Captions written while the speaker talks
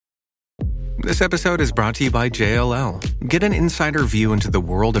This episode is brought to you by JLL. Get an insider view into the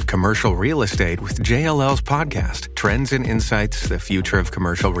world of commercial real estate with JLL's podcast, Trends and Insights, the Future of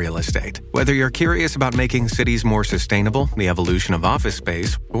Commercial Real Estate. Whether you're curious about making cities more sustainable, the evolution of office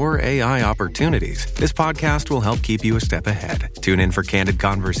space, or AI opportunities, this podcast will help keep you a step ahead. Tune in for candid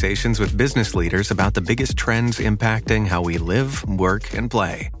conversations with business leaders about the biggest trends impacting how we live, work, and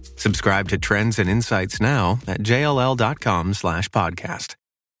play. Subscribe to Trends and Insights now at jll.com/podcast.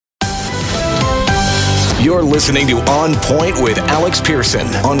 You're listening to On Point with Alex Pearson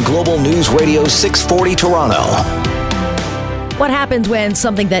on Global News Radio 640 Toronto. What happens when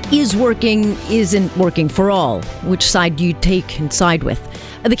something that is working isn't working for all? Which side do you take and side with?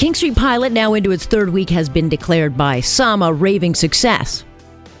 The King Street pilot, now into its third week, has been declared by some a raving success.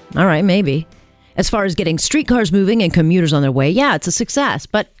 All right, maybe. As far as getting streetcars moving and commuters on their way, yeah, it's a success.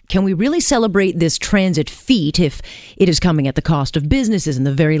 But can we really celebrate this transit feat if it is coming at the cost of businesses and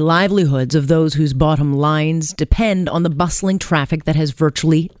the very livelihoods of those whose bottom lines depend on the bustling traffic that has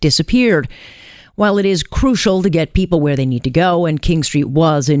virtually disappeared? While it is crucial to get people where they need to go, and King Street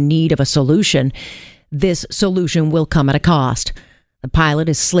was in need of a solution, this solution will come at a cost. The pilot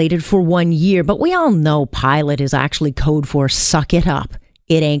is slated for 1 year, but we all know pilot is actually code for suck it up.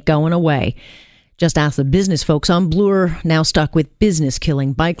 It ain't going away. Just ask the business folks on Bloor, now stuck with business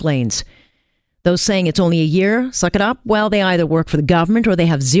killing bike lanes. Those saying it's only a year, suck it up, well, they either work for the government or they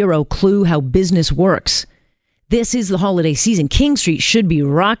have zero clue how business works. This is the holiday season. King Street should be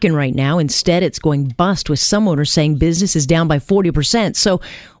rocking right now. Instead, it's going bust with some owners saying business is down by 40%. So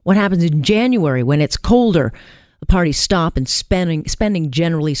what happens in January when it's colder? The parties stop and spending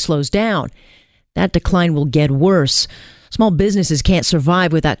generally slows down. That decline will get worse. Small businesses can't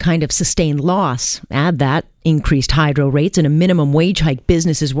survive with that kind of sustained loss. Add that, increased hydro rates and a minimum wage hike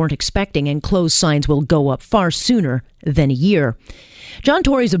businesses weren't expecting, and closed signs will go up far sooner than a year. John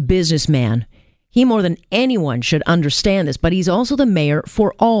Tory's a businessman. He more than anyone should understand this, but he's also the mayor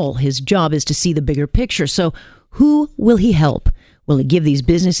for all. His job is to see the bigger picture. So who will he help? Will he give these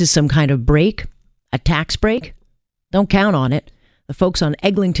businesses some kind of break? A tax break? Don't count on it. The folks on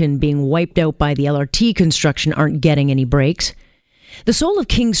Eglinton being wiped out by the LRT construction aren't getting any breaks. The soul of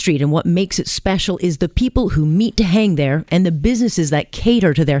King Street and what makes it special is the people who meet to hang there and the businesses that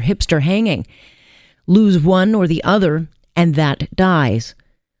cater to their hipster hanging. Lose one or the other, and that dies.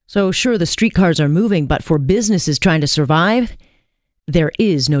 So sure, the streetcars are moving, but for businesses trying to survive, there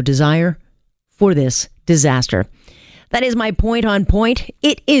is no desire for this disaster. That is my point on point.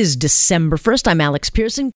 It is December 1st. I'm Alex Pearson.